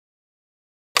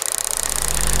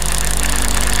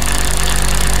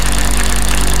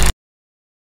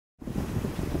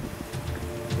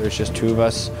There's just two of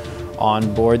us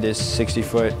on board this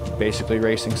 60-foot basically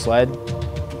racing sled.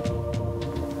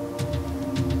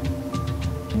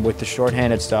 With the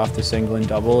short-handed stuff, the single and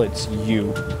double, it's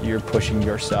you're pushing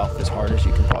yourself as hard as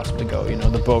you can possibly go. You know,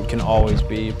 the boat can always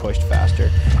be pushed faster.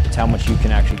 It's how much you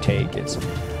can actually take. It's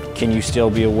can you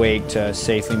still be awake to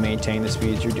safely maintain the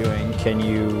speeds you're doing? Can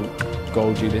you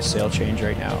go do this sail change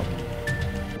right now?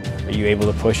 Are you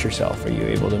able to push yourself? Are you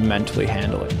able to mentally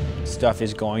handle it? Stuff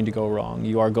is going to go wrong.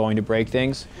 You are going to break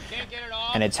things,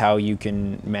 and it's how you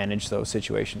can manage those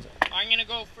situations. I'm gonna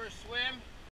go for a swim.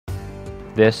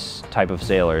 This type of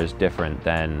sailor is different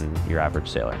than your average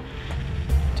sailor.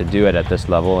 To do it at this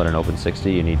level in an open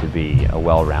 60, you need to be a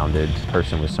well-rounded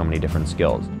person with so many different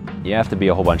skills. You have to be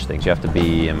a whole bunch of things. You have to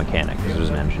be a mechanic, because there's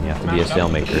an engine. You have to be a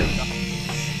sailmaker.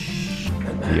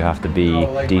 You have to be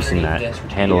decent at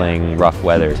handling rough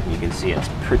weather. You can see it's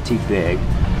pretty big.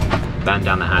 Bend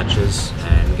down the hatches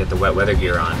and get the wet weather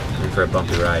gear on for a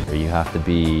bumpy ride. You have to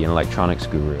be an electronics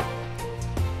guru.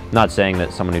 Not saying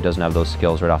that someone who doesn't have those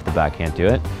skills right off the bat can't do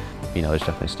it. You know, there's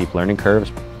definitely steep learning curves.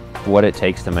 What it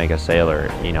takes to make a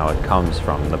sailor, you know, it comes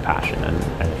from the passion.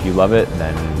 And if you love it,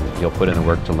 then you'll put in the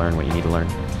work to learn what you need to learn.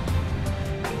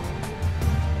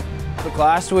 The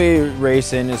class we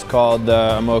race in is called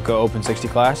the IMOCA Open 60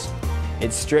 class.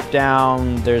 It's stripped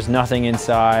down, there's nothing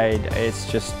inside.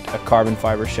 It's just a carbon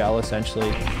fiber shell,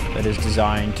 essentially, that is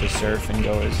designed to surf and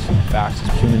go as fast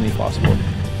as humanly possible.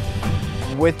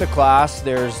 With the class,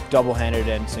 there's double-handed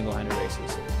and single-handed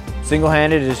races.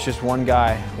 Single-handed is just one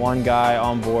guy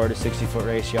on board a 60-foot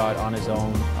race yacht on his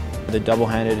own. The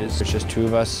double-handed is just two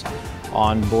of us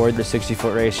on board the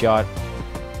 60-foot race yacht.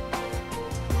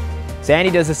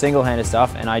 Sandy does the single-handed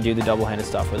stuff, and I do the double-handed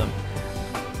stuff with him.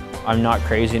 I'm not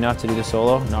crazy enough to do the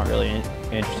solo, not really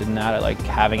interested in that. I like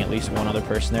having at least one other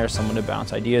person there, someone to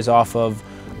bounce ideas off of,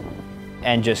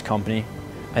 and just company.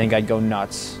 I think I'd go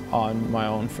nuts on my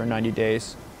own for 90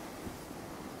 days.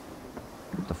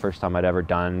 The first time I'd ever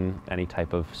done any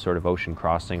type of sort of ocean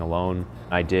crossing alone,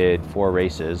 I did 4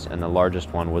 races, and the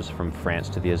largest one was from France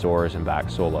to the Azores and back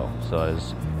solo. So it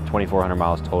was 2,400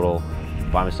 miles total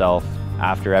by myself.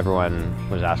 After everyone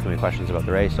was asking me questions about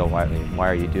the race, so why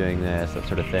are you doing this, that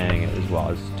sort of thing, as well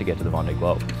as to get to the Vendée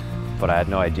Globe. But I had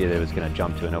no idea that it was going to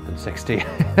jump to an open 60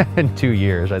 in 2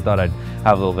 years. I thought I'd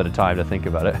have a little bit of time to think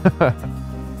about it.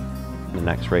 The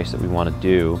next race that we want to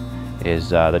do is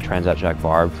the Transat Jacques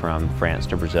Vabre from France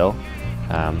to Brazil.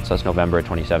 So that's November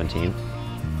 2017.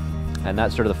 And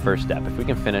that's sort of the first step. If we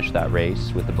can finish that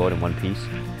race with the boat in one piece,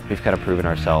 we've kind of proven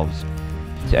ourselves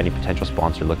to any potential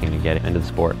sponsor looking to get into the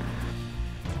sport.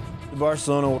 The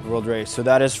Barcelona World Race, so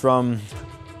that is from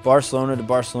Barcelona to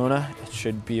Barcelona. It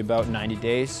should be about 90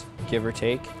 days, give or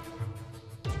take.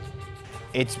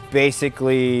 It's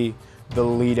basically the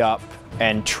lead up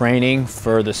and training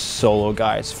for the solo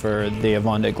guys for the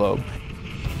Vendée Globe.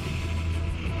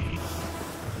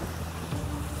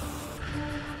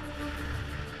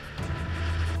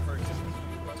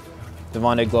 The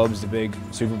Vendée Globe is the big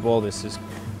Super Bowl. This is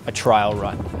a trial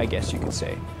run, I guess you could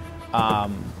say.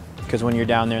 Because when you're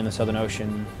down there in the Southern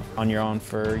Ocean on your own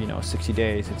for 60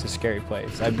 days, it's a scary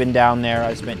place. I've been down there,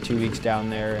 I spent 2 weeks down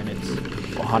there, and it's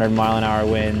 100-mile-an-hour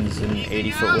winds and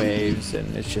 80-foot waves,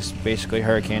 and it's just basically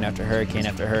hurricane after hurricane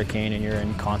after hurricane, and you're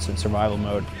in constant survival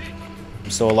mode.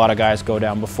 So a lot of guys go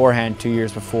down beforehand, 2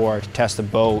 years before, to test the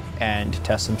boat and to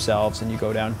test themselves, and you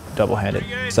go down double-handed.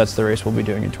 So that's the race we'll be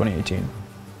doing in 2018.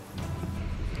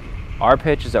 Our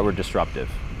pitch is that we're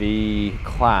disruptive. The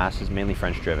class is mainly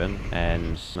French-driven,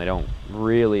 and they don't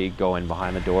really go in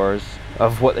behind the doors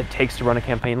of what it takes to run a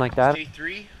campaign like that. Day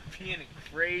 3, being a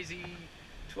crazy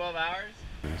 12 hours.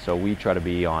 So we try to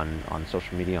be on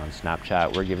social media, on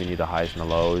Snapchat. We're giving you the highs and the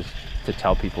lows to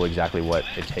tell people exactly what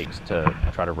it takes to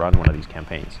try to run one of these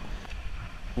campaigns.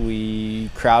 We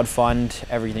crowdfund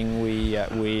everything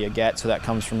we get, so that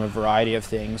comes from a variety of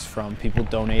things, from people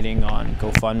donating on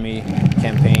GoFundMe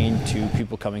campaign to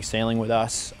people coming sailing with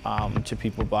us, to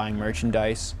people buying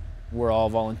merchandise. We're all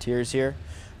volunteers here.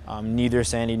 Neither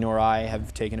Sandy nor I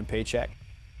have taken a paycheck.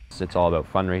 It's all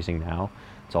about fundraising now.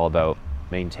 It's all about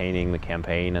maintaining the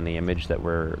campaign and the image that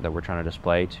we're trying to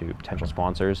display to potential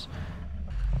sponsors.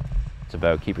 It's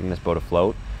about keeping this boat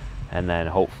afloat. And then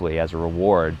hopefully, as a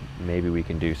reward, maybe we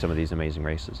can do some of these amazing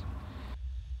races.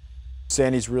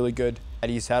 Sandy's really good.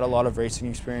 He's had a lot of racing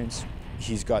experience.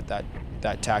 He's got that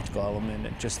tactical element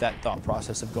and just that thought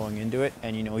process of going into it.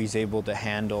 And he's able to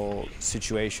handle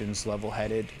situations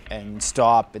level-headed and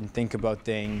stop and think about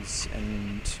things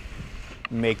and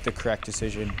make the correct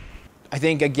decision. I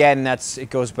think, again, it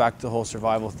goes back to the whole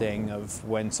survival thing of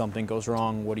when something goes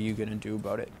wrong, what are you going to do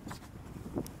about it?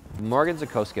 Morgan's a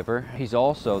co-skipper. He's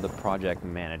also the project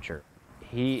manager.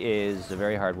 He is a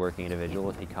very hard-working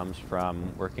individual. He comes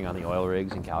from working on the oil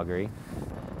rigs in Calgary.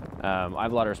 I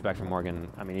have a lot of respect for Morgan.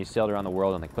 I mean, he's sailed around the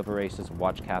world on the Clipper races,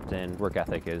 watch captain. Work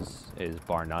ethic is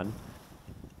bar none.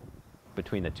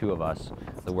 Between the two of us,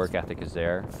 the work ethic is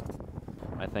there.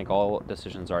 I think all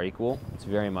decisions are equal. It's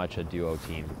very much a duo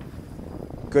team.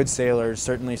 Good sailors,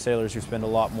 certainly sailors who spend a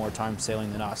lot more time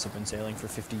sailing than us, have been sailing for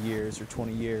 50 years or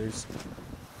 20 years,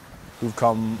 who've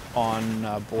come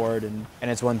on board, and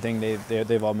it's one thing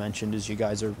they've all mentioned is you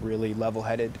guys are really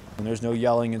level-headed. And there's no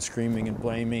yelling and screaming and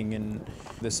blaming, and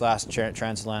this last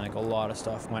transatlantic, a lot of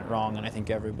stuff went wrong, and I think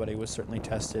everybody was certainly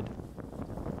tested.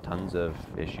 Tons of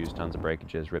issues, tons of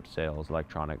breakages, ripped sails,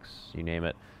 electronics, you name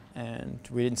it. And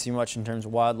we didn't see much in terms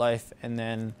of wildlife, and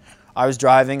then I was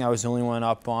driving, I was the only one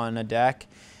up on a deck,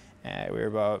 and we were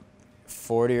about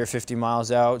 40 or 50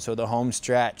 miles out, so the home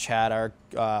stretch had our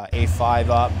A5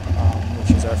 up,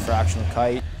 which is our fractional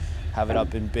kite, have it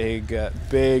up in big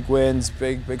winds,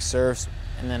 big surfs,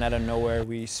 and then out of nowhere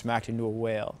we smacked into a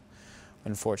whale,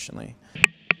 unfortunately.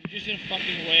 Just in a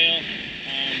fucking whale.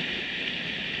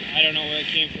 I don't know where it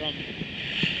came from.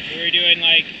 We were doing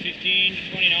like 15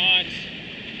 to 20 knots,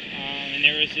 and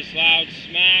there was this loud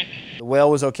smack. The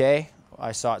whale was okay.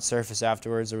 I saw it surface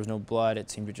afterwards. There was no blood. It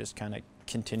seemed to just kind of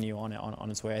continue on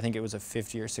its way. I think it was a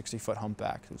 50 or 60 foot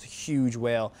humpback. It was a huge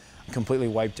whale. It completely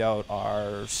wiped out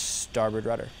our starboard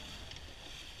rudder.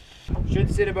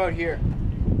 Should sit about here.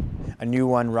 A new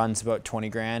one runs about 20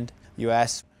 grand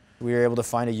US. We were able to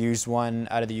find a used one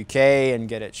out of the UK and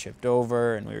get it shipped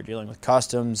over, and we were dealing with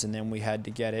customs, and then we had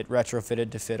to get it retrofitted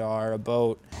to fit our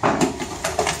boat.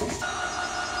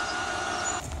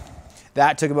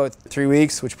 That took about 3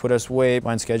 weeks, which put us way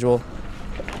behind schedule.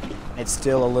 It's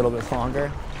still a little bit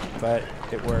longer, but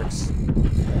it works.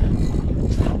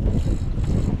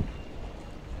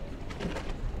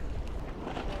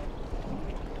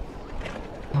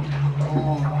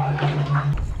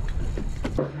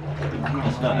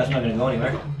 That's not going to go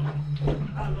anywhere.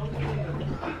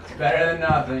 It's better than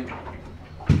nothing.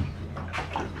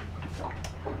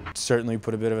 Certainly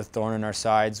put a bit of a thorn in our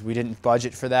sides. We didn't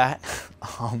budget for that,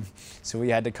 so we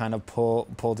had to kind of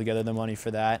pull together the money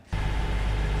for that.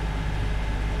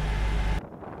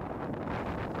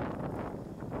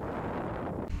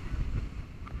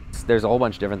 There's a whole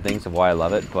bunch of different things of why I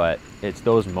love it, but it's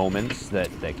those moments that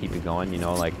keep you going, you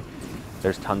know, like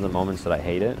there's tons of moments that I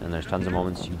hate it, and there's tons of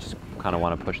moments you just kind of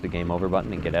want to push the game over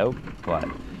button and get out, but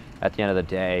at the end of the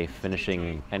day,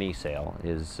 finishing any sail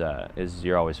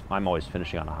I'm always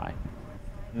finishing on a high.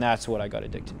 And that's what I got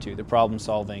addicted to, the problem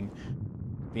solving,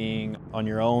 being on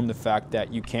your own, the fact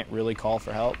that you can't really call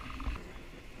for help.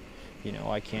 You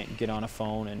know, I can't get on a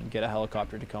phone and get a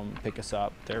helicopter to come pick us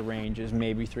up. Their range is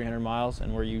maybe 300 miles,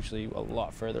 and we're usually a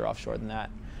lot further offshore than that.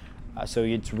 So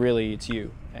it's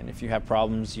you, and if you have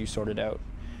problems, you sort it out.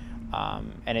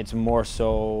 And it's more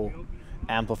so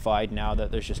amplified now that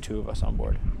there's just two of us on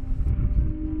board.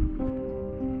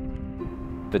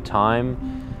 The time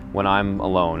when I'm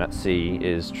alone at sea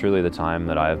is truly the time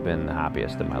that I've been the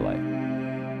happiest in my life.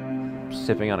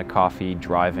 Sipping on a coffee,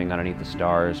 driving underneath the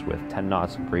stars with 10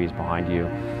 knots of breeze behind you,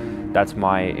 that's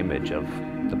my image of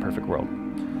the perfect world.